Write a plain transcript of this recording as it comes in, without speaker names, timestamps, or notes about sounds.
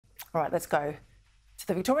All right, let's go to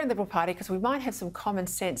the Victorian Liberal Party because we might have some common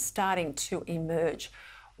sense starting to emerge.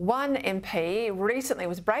 One MP recently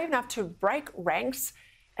was brave enough to break ranks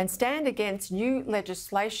and stand against new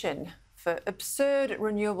legislation for absurd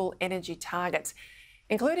renewable energy targets,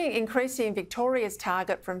 including increasing Victoria's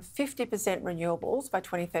target from 50% renewables by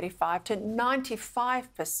 2035 to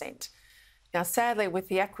 95%. Now, sadly, with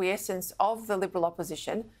the acquiescence of the Liberal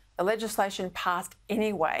opposition, the legislation passed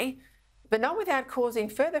anyway, but not without causing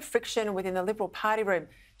further friction within the Liberal Party room.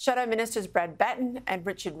 Shadow Ministers Brad Batten and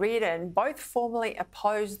Richard Riordan both formally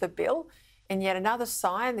opposed the bill, in yet another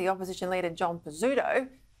sign the Opposition Leader John Pesutto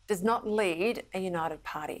does not lead a united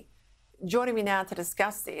party. Joining me now to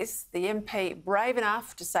discuss this, the MP brave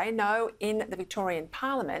enough to say no in the Victorian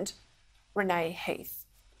Parliament, Renee Heath.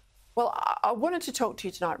 Well, I wanted to talk to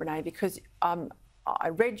you tonight, Renee, because I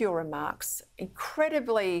read your remarks,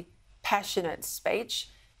 incredibly passionate speech.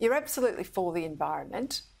 You're absolutely for the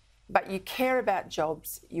environment, but you care about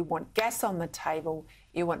jobs. You want gas on the table.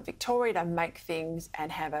 You want Victoria to make things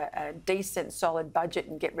and have a decent, solid budget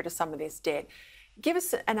and get rid of some of this debt. Give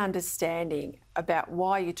us an understanding about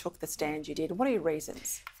why you took the stand you did. What are your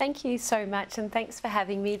reasons? Thank you so much, and thanks for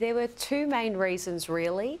having me. There were two main reasons,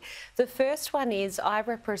 really. The first one is I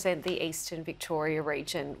represent the Eastern Victoria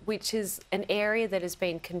region, which is an area that has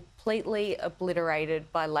been completely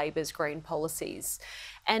obliterated by Labor's green policies.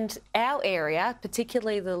 And our area,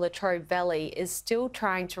 particularly the Latrobe Valley, is still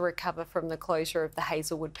trying to recover from the closure of the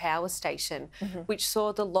Hazelwood Power Station, which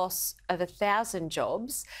saw the loss of 1,000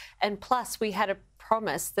 jobs. And plus, we had a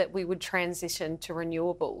promise that we would transition to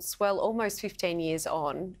renewables. Well, almost 15 years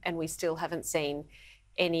on, and we still haven't seen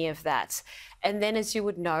any of that. And then, as you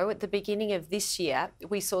would know, at the beginning of this year,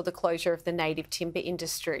 we saw the closure of the native timber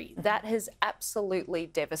industry. That has absolutely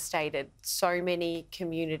devastated so many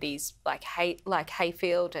communities like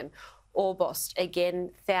Hayfield and Orbost.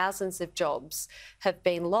 Again, thousands of jobs have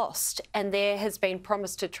been lost, and there has been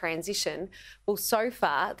promise to transition. Well, so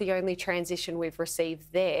far, the only transition we've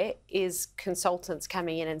received there is consultants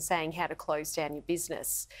coming in and saying how to close down your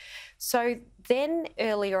business. So then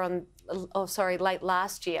late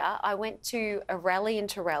last year, I went to a rally in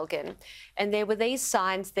Traralgon, and there were these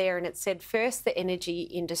signs there, and it said, first the energy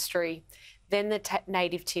industry, then the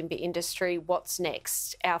native timber industry, what's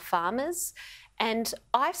next? Our farmers. And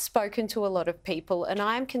I've spoken to a lot of people, and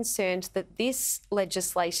I'm concerned that this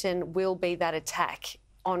legislation will be that attack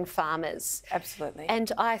on farmers. Absolutely.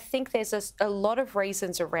 And I think there's a lot of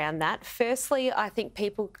reasons around that. Firstly, I think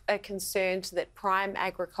people are concerned that prime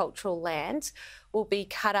agricultural land will be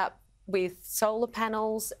cut up with solar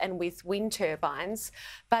panels and with wind turbines.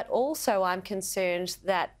 But also I'm concerned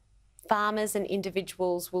that farmers and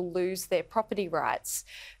individuals will lose their property rights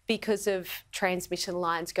because of transmission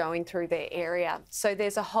lines going through their area. So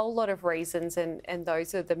there's a whole lot of reasons, and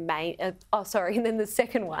those are the main... and then the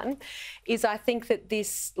second one is I think that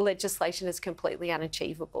this legislation is completely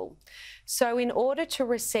unachievable. So in order to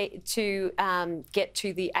get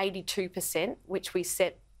to the 82%, which we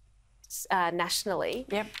set nationally,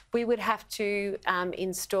 we would have to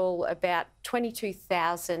install about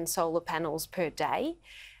 22,000 solar panels per day,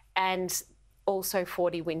 and also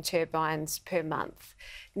 40 wind turbines per month.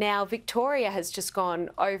 Now, Victoria has just gone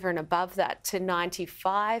over and above that to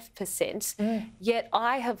 95%, yet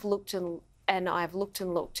I have looked and I've looked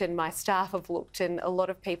and looked, and my staff have looked, and a lot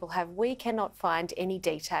of people have. We cannot find any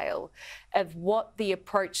detail of what the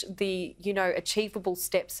approach, achievable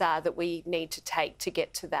steps are that we need to take to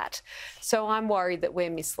get to that. So I'm worried that we're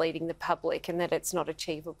misleading the public and that it's not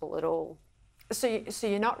achievable at all. So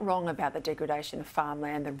you're not wrong about the degradation of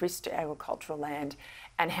farmland, the risk to agricultural land,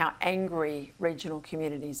 and how angry regional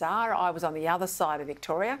communities are. I was on the other side of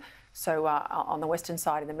Victoria, so on the western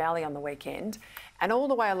side of the Mallee on the weekend, and all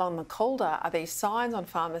the way along the Calder are these signs on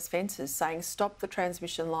farmers' fences saying stop the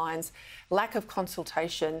transmission lines, lack of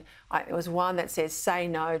consultation. There was one that says say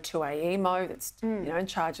no to AEMO that's in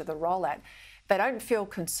charge of the rollout. They don't feel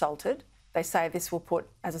consulted. They say this will put,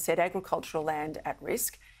 as I said, agricultural land at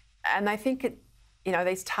risk. And they think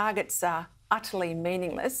these targets are utterly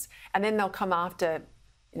meaningless, and then they'll come after,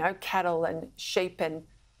 cattle and sheep and,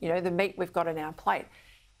 the meat we've got on our plate.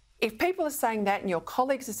 If people are saying that and your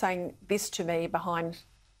colleagues are saying this to me behind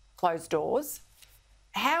closed doors,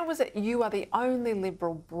 how is it you are the only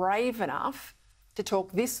Liberal brave enough to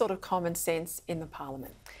talk this sort of common sense in the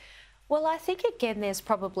Parliament? Well, I think, again, there's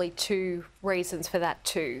probably two reasons for that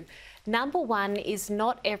too. Number one is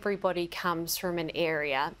not everybody comes from an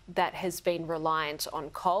area that has been reliant on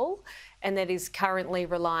coal and that is currently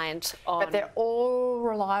reliant on... But they're all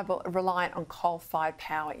reliant on coal-fired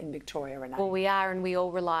power in Victoria, Renee. Well, we are, and we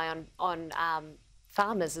all rely on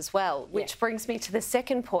farmers as well, which brings me to the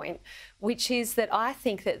second point, which is that I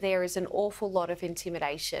think that there is an awful lot of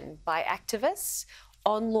intimidation by activists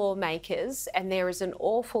on lawmakers, and there is an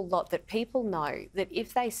awful lot that people know that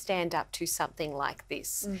if they stand up to something like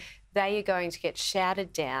this, they are going to get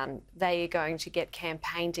shouted down, they are going to get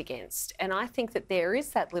campaigned against. And I think that there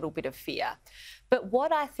is that little bit of fear. But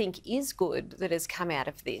what I think is good that has come out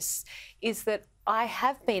of this is that I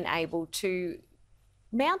have been able to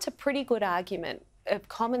mount a pretty good argument of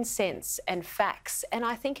common sense and facts. And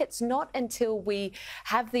I think it's not until we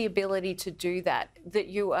have the ability to do that that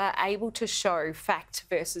you are able to show fact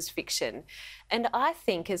versus fiction. And I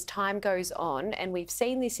think as time goes on, and we've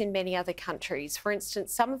seen this in many other countries, for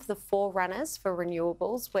instance, some of the forerunners for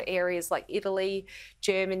renewables were areas like Italy,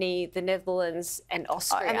 Germany, the Netherlands and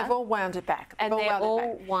Austria. And they've all wound it back. And they're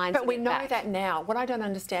all winding it back. But we know that now. What I don't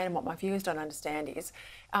understand and what my viewers don't understand is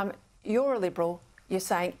you're a Liberal, you're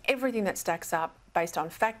saying everything that stacks up based on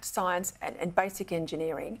fact, science and basic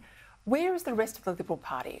engineering. Where is the rest of the Liberal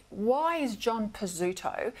Party? Why is John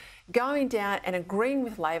Pesutto going down and agreeing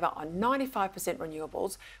with Labor on 95%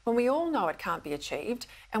 renewables when we all know it can't be achieved?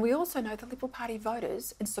 And we also know the Liberal Party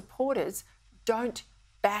voters and supporters don't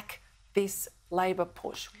back this Labor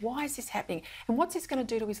push. Why is this happening? And what's this going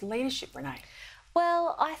to do to his leadership, Renee?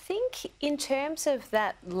 Well, I think in terms of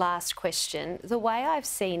that last question, the way I've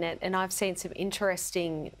seen it, and I've seen some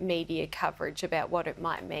interesting media coverage about what it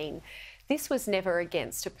might mean, this was never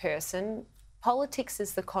against a person. Politics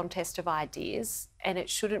is the contest of ideas, and it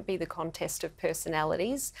shouldn't be the contest of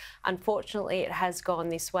personalities. Unfortunately, it has gone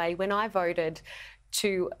this way. When I voted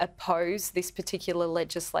to oppose this particular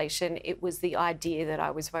legislation, it was the idea that I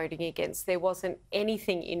was voting against. There wasn't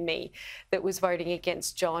anything in me that was voting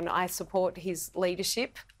against John. I support his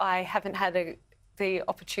leadership. I haven't had the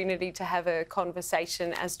opportunity to have a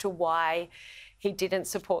conversation as to why he didn't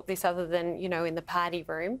support this other than, you know, in the party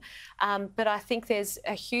room. But I think there's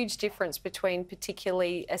a huge difference between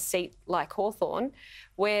particularly a seat like Hawthorn,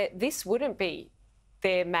 where this wouldn't be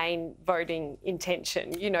their main voting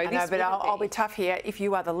intention. You know, I know, but I'll be tough here. If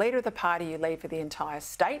you are the leader of the party, you lead for the entire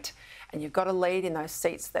state, and you've got to lead in those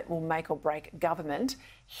seats that will make or break government.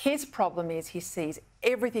 His problem is he sees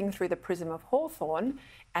everything through the prism of Hawthorn,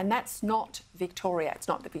 and that's not Victoria. It's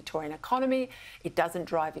not the Victorian economy. It doesn't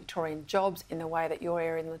drive Victorian jobs in the way that your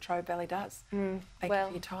area in the Latrobe Valley does. Thank you for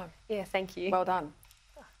your time. Yeah, thank you. Well done.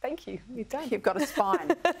 Thank you. You're done. You've got a spine.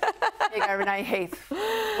 There you go, Renee Heath.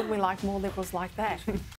 Wouldn't we like more Liberals like that?